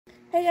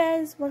Hey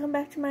guys, welcome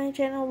back to my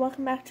channel,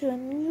 welcome back to a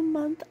new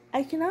month.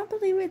 I cannot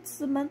believe it's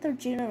the month of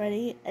June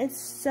already. It's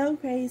so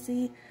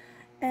crazy.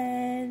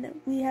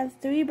 And we have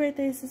 3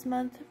 birthdays this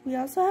month. We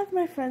also have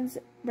my friend's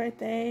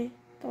birthday,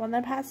 the one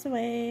that passed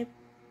away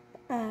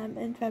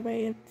in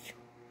February of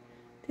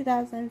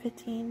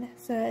 2015.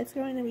 So it's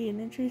going to be an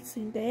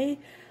interesting day.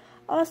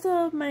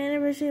 Also, my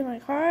anniversary of my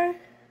car,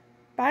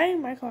 buying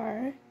my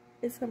car,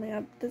 is coming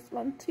up this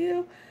month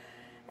too.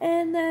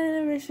 And the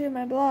anniversary of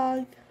my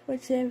blog,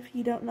 which if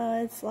you don't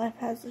know, it's Life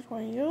Has a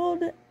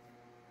 20-Year-Old,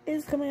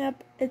 is coming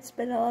up. It's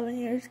been 11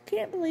 years.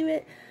 Can't believe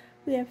it.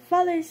 We have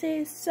Father's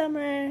Day,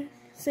 summer,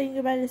 saying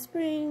goodbye to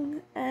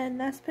spring, and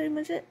that's pretty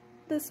much it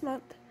this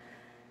month.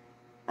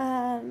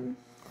 If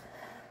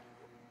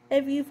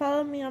you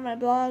follow me on my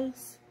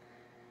blogs,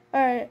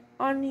 or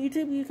on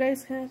YouTube, you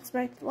guys can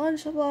expect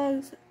lunch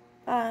vlogs,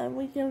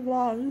 weekend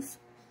vlogs,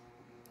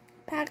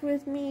 pack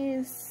with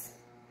me's,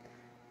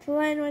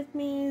 plan with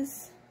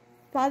me's,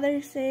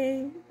 Father's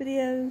Day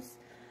videos.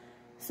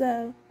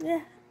 So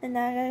yeah, and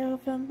now I gotta go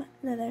film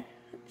another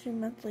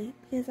June monthly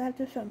because I have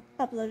to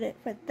upload it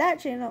for that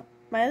channel,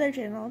 my other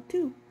channel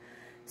too.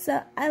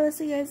 So I will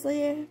see you guys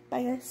later.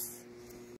 Bye guys.